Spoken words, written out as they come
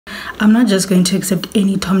I'm not just going to accept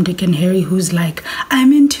any Tom, Dick, and Harry who's like,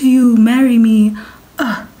 I'm into you, marry me.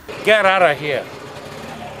 Get out of here.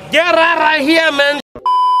 Get out of here, man.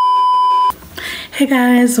 Hey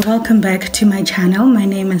guys, welcome back to my channel. My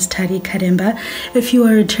name is tarikaremba. If you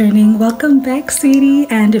are returning, welcome back, sweetie.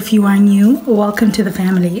 And if you are new, welcome to the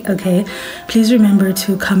family, okay? Please remember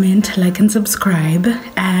to comment, like, and subscribe.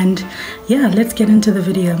 And yeah, let's get into the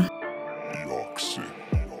video.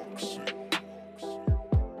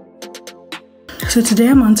 So today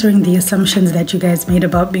I'm answering the assumptions that you guys made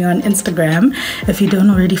about me on Instagram. If you don't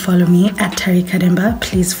already follow me at tarikaremba,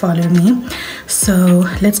 please follow me. So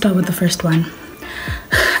let's start with the first one.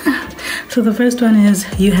 So the first one is,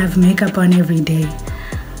 you have makeup on every day.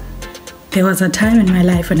 There was a time in my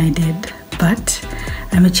life when I did, but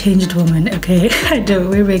I'm a changed woman, okay? I don't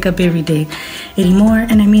wear makeup every day anymore.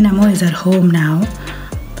 And I mean, I'm always at home now,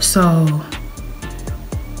 so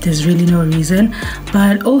there's really no reason.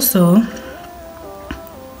 But also,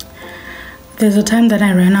 there's a time that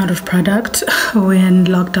I ran out of product when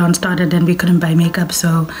lockdown started and we couldn't buy makeup,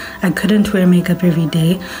 so I couldn't wear makeup every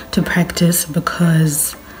day to practice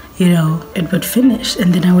because, you know, it would finish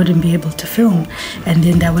and then I wouldn't be able to film, and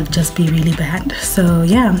then that would just be really bad. So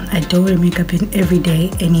yeah, I don't wear makeup every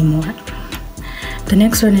day anymore. The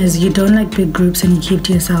next one is, you don't like big groups and you keep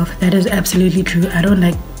to yourself. That is absolutely true. I don't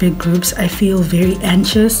like big groups. I feel very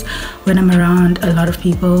anxious when I'm around a lot of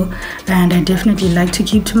people, and I definitely like to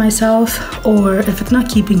keep to myself, or if it's not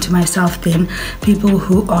keeping to myself, then people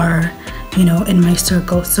who are, you know, in my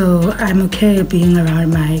circle. So I'm okay being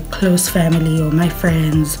around my close family or my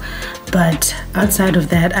friends, but outside of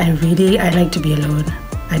that, I like to be alone.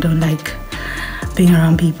 I don't like being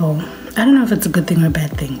around people. I don't know if it's a good thing or a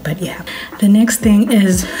bad thing, but yeah. The next thing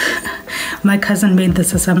is, my cousin made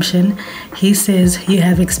this assumption. He says, you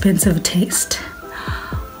have expensive taste.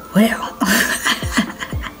 Well.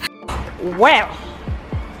 Well.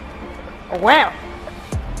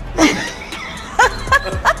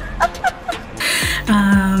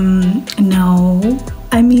 No.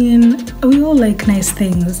 I mean, we all like nice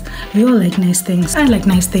things. I like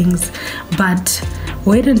nice things, but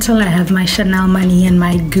wait until I have my Chanel money and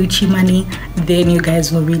my Gucci money, then you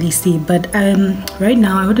guys will really see. But right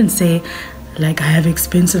now, I wouldn't say like I have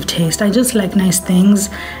expensive taste. I just like nice things,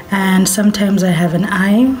 and sometimes I have an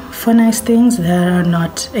eye for nice things that are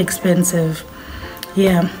not expensive.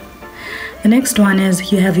 Yeah. The next one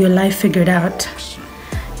is, you have your life figured out.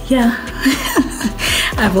 Yeah.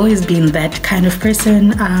 I've always been that kind of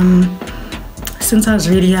person. Since I was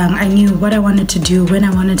really young, I knew what I wanted to do, when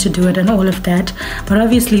I wanted to do it, and all of that. But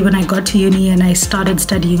obviously, when I got to uni and I started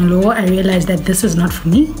studying law, I realized that this is not for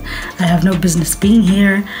me. I have no business being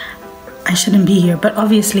here. I shouldn't be here. But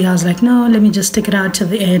obviously, I was like, no, let me just stick it out to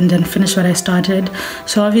the end and finish what I started.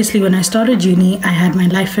 So obviously, when I started uni, I had my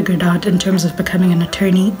life figured out in terms of becoming an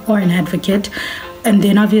attorney or an advocate. And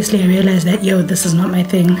then obviously, I realized that, this is not my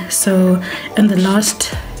thing. So in the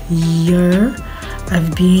last year,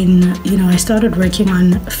 I've been, I started working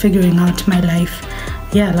on figuring out my life,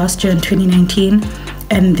 last year in 2019.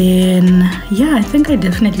 And then, I think I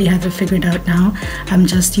definitely have it figured out now. I'm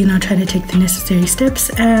just, trying to take the necessary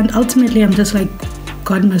steps. And ultimately, I'm just like,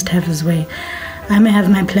 God must have his way. I may have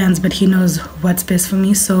my plans, but he knows what's best for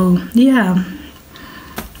me. So, yeah.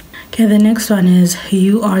 Okay, the next one is,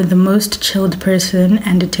 you are the most chilled person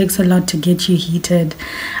and it takes a lot to get you heated.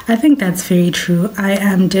 I think that's very true. I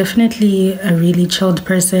am definitely a really chilled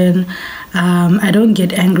person. I don't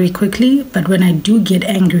get angry quickly, but when I do get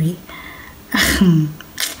angry,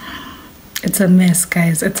 it's a mess,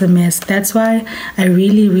 guys. It's a mess. That's why I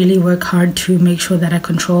really work hard to make sure that I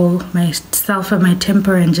control myself and my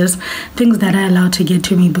temper and just things that I allow to get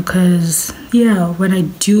to me, because, when I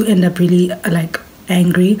do end up really like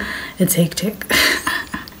angry, it's hectic.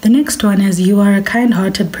 The next one is, you are a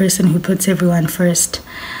kind-hearted person who puts everyone first.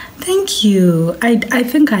 Thank you. I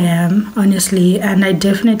think I am, honestly, and I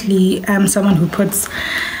definitely am someone who puts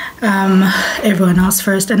everyone else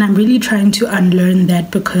first, and I'm really trying to unlearn that,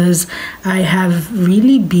 because I have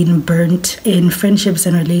really been burnt in friendships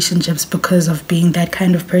and relationships because of being that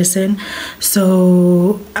kind of person.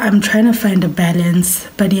 So I'm trying to find a balance,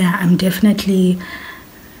 but I'm definitely,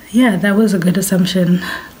 that was a good assumption.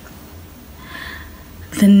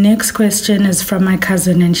 The next question is from my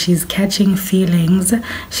cousin, and she's catching feelings.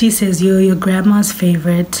 She says, you're your grandma's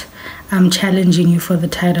favorite. I'm challenging you for the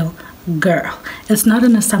title. Girl, it's not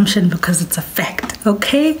an assumption because it's a fact,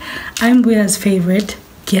 okay? I'm Buya's favorite.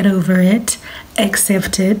 Get over it,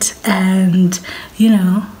 accept it, and,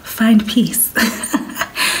 find peace.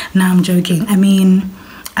 No, I'm joking. I mean,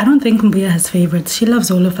 I don't think Mbuya has favorites. She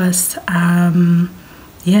loves all of us. I'm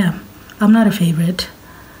not a favorite.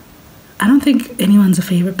 I don't think anyone's a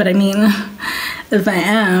favorite, but I mean, if I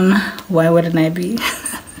am, why wouldn't I be?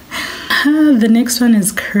 The next one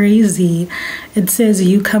is crazy. It says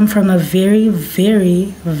you come from a very,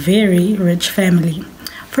 very, very rich family.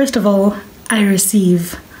 First of all, I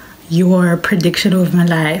receive your prediction of my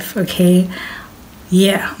life, okay?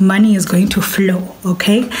 Yeah, money is going to flow,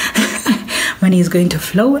 okay? Money is going to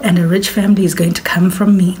flow and a rich family is going to come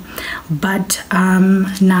from me. But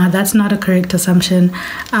nah, that's not a correct assumption.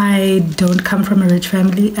 I don't come from a rich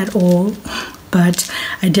family at all. But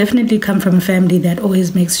I definitely come from a family that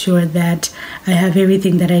always makes sure that I have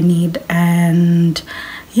everything that I need. And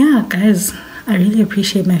yeah, guys, I really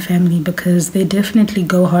appreciate my family because they definitely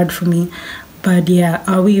go hard for me. But yeah,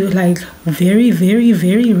 are we like very, very,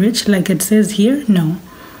 very rich like it says here? No.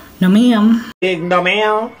 No, ma'am. Big no,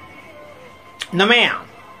 ma'am. No, ma'am.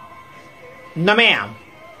 No, ma'am.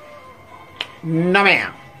 No,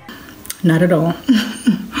 ma'am. Not at all.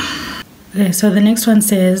 Okay, so the next one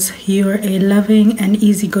says, you're a loving and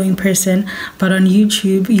easygoing person, but on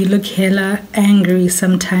YouTube, you look hella angry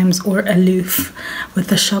sometimes or aloof with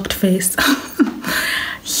a shocked face.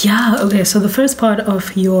 Yeah, okay, so the first part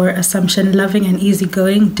of your assumption, loving and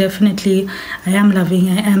easygoing, definitely I am loving,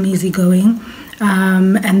 I am easygoing.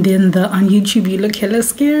 And then on YouTube, you look hella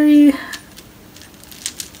scary.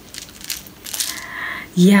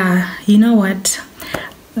 Yeah, you know what?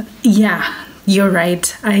 Yeah. You're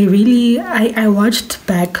right. I watched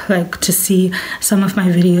back like to see some of my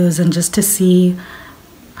videos and just to see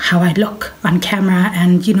how I look on camera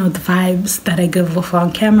and you know the vibes that I give off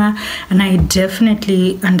on camera, and I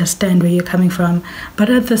definitely understand where you're coming from. But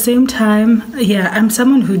at the same time, yeah, I'm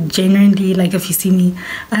someone who genuinely, like, if you see me,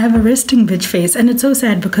 I have a resting bitch face, and it's so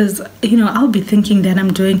sad because you know I'll be thinking that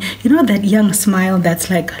I'm doing, you know, that young smile that's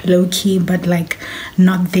like low-key but like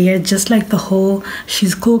not there, just like the whole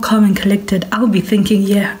she's cool, calm and collected. I'll be thinking,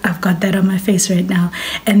 yeah, I've got that on my face right now,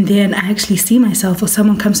 and then I actually see myself or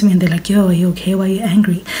someone comes to me and they're like, yo, are you okay, why are you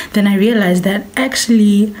angry? Then I realized that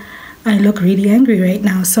actually I look really angry right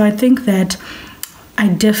now. So I think that I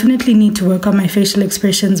definitely need to work on my facial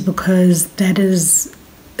expressions because that is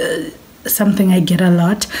something I get a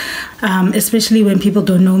lot, especially when people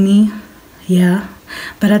don't know me. Yeah.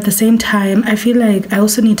 But at the same time, I feel like I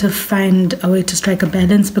also need to find a way to strike a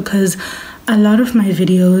balance because a lot of my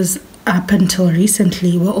videos up until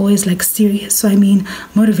recently were always like serious. So I mean,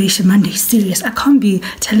 Motivation Monday, serious. I can't be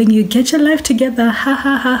telling you get your life together, ha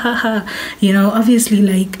ha ha ha ha. You know, obviously,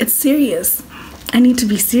 like, it's serious. I need to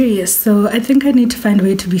be serious. So I think I need to find a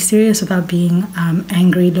way to be serious without being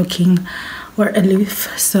angry looking or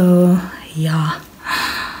aloof. So yeah,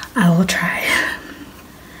 I will try.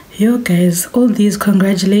 Yo guys, all these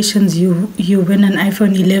congratulations, you win an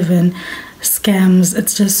iPhone 11 scams.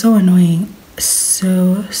 It's just so annoying.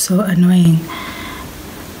 So annoying.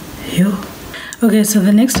 Yo. Okay, so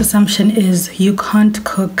the next assumption is you can't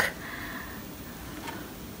cook.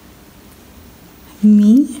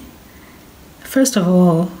 Me? First of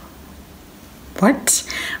all, what?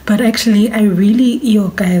 But actually, I really, yo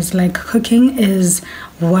guys, like, cooking is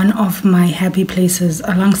one of my happy places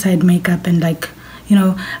alongside makeup and like, you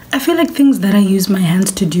know, I feel like things that I use my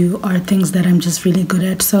hands to do are things that I'm just really good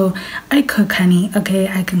at. So I cook, honey, okay?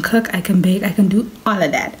 I can cook, I can bake, I can do all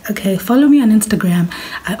of that, okay? Follow me on Instagram.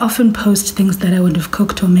 I often post things that I would have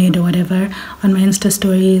cooked or made or whatever on my Insta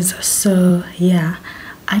stories. So yeah,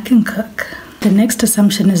 I can cook. The next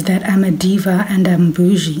assumption is that I'm a diva and I'm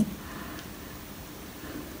bougie.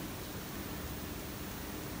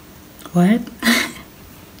 What?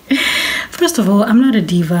 First of all, I'm not a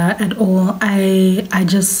diva at all. I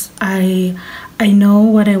know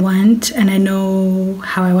what I want and I know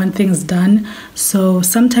how I want things done. So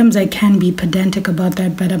sometimes I can be pedantic about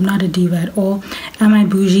that, but I'm not a diva at all. Am I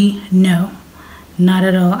bougie? No, not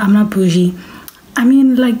at all. I'm not bougie. I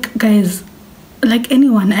mean, like, guys, like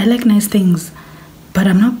anyone, I like nice things, but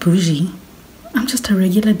I'm not bougie. I'm just a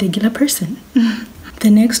regular person. The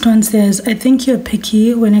next one says, I think you're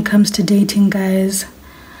picky when it comes to dating guys.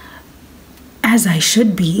 As I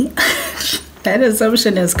should be. That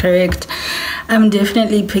assumption is correct. I'm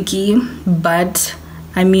definitely picky, but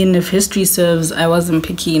I mean, if history serves, I wasn't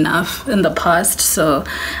picky enough in the past, so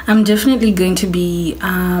I'm definitely going to be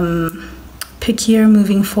pickier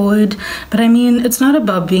moving forward. But I mean, it's not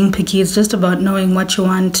about being picky, it's just about knowing what you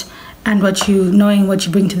want and knowing what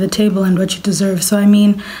you bring to the table and what you deserve. So I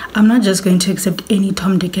mean, I'm not just going to accept any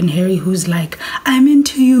Tom, Dick and Harry who's like, I'm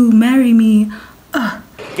into you, marry me.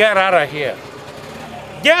 Get out of here.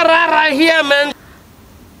 Get out of here, man.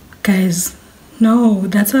 Guys, no,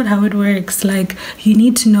 that's not how it works. Like, you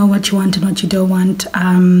need to know what you want and what you don't want.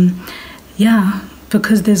 Yeah,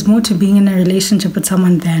 because there's more to being in a relationship with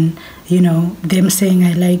someone than, you know, them saying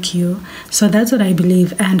I like you. So that's what I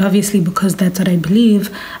believe. And obviously because that's what I believe,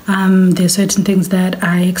 there's certain things that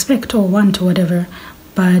I expect or want or whatever.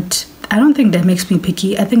 But I don't think that makes me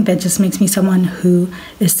picky. I think that just makes me someone who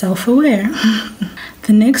is self-aware.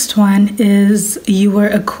 The next one is, you were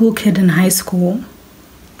a cool kid in high school.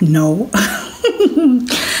 No.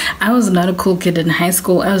 I was not a cool kid in high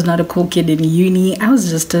school. I was not a cool kid in uni. I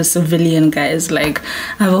was just a civilian, guys. Like,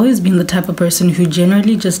 I've always been the type of person who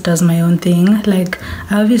generally just does my own thing. Like,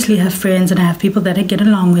 I obviously have friends and I have people that I get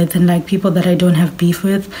along with and like people that I don't have beef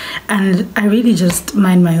with. And I really just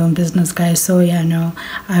mind my own business, guys. So yeah, no,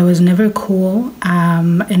 I was never cool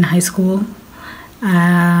in high school.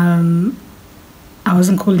 I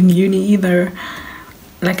wasn't cool in uni either.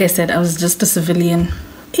 Like I said, I was just a civilian.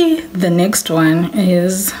 The next one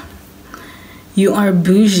is, you are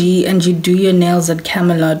bougie and you do your nails at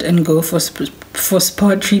Camelot and go for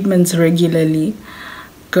spa treatments regularly.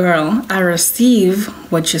 Girl, I receive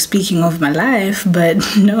what you're speaking of my life, but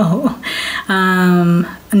no.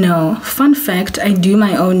 No. Fun fact, I do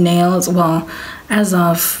my own nails, well, as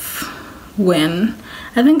of when?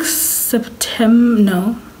 I think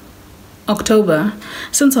October.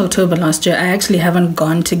 Since October last year, I actually haven't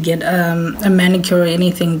gone to get a manicure or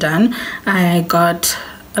anything done. I got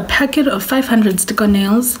a packet of 500 stick-on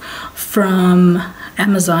nails from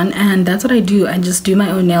Amazon, and that's what I do. I just do my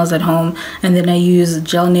own nails at home, and then I use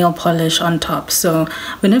gel nail polish on top. So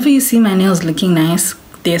whenever you see my nails looking nice,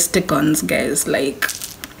 they're stick-ons, guys. Like,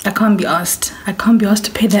 I can't be asked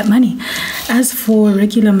to pay that money. As for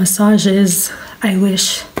regular massages, I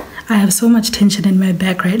wish. I have so much tension in my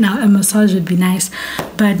back right now. A massage would be nice,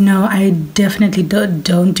 but no, I definitely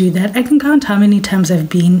don't do that. I can count how many times I've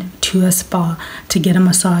been to a spa to get a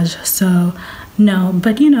massage, so no.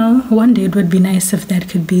 But you know, one day it would be nice if that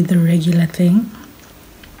could be the regular thing.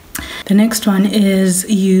 The next one is,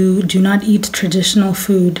 you do not eat traditional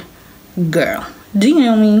food. Girl, do you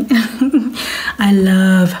know me? I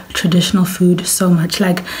love traditional food so much.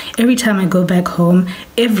 Like, every time I go back home,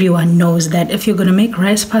 everyone knows that if you're gonna make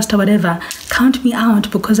rice, pasta, whatever, count me out,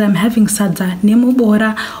 because I'm having sadza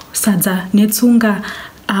nemubora, sadza netsunga,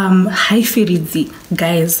 haifiridzi,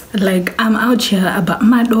 guys. Like, I'm out here about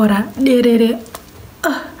madora derere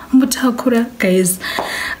mutakura, guys.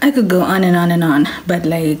 I could go on and on and on, but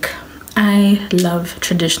like, I love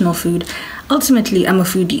traditional food. Ultimately, I'm a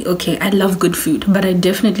foodie, okay? I love good food, but I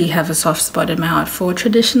definitely have a soft spot in my heart for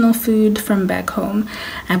traditional food from back home.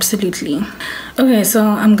 Absolutely. Okay, so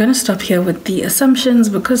I'm gonna stop here with the assumptions,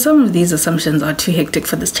 because some of these assumptions are too hectic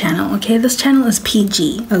for this channel, okay? This channel is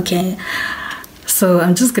PG, okay? So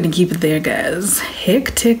I'm just gonna keep it there, guys.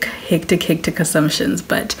 Hectic assumptions,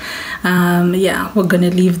 but yeah, we're gonna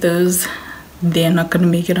leave those. They're not going to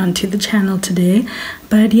make it onto the channel today,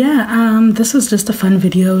 but yeah, this was just a fun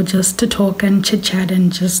video, just to talk and chit chat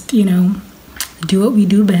and just, you know, do what we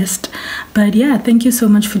do best. But yeah, thank you so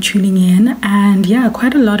much for tuning in, and yeah,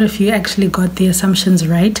 quite a lot of you actually got the assumptions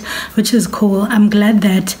right, which is cool. I'm glad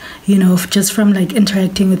that, you know, just from like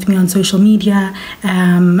interacting with me on social media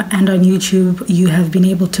and on YouTube, you have been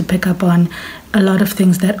able to pick up on a lot of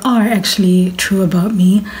things that are actually true about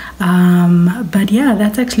me. But yeah,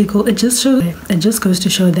 that's actually cool. It just goes to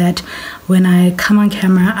show that when I come on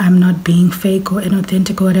camera, I'm not being fake or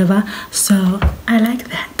inauthentic or whatever, so I like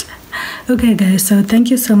that. Okay guys, so thank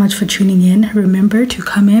you so much for tuning in. Remember to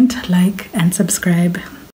comment, like, and subscribe.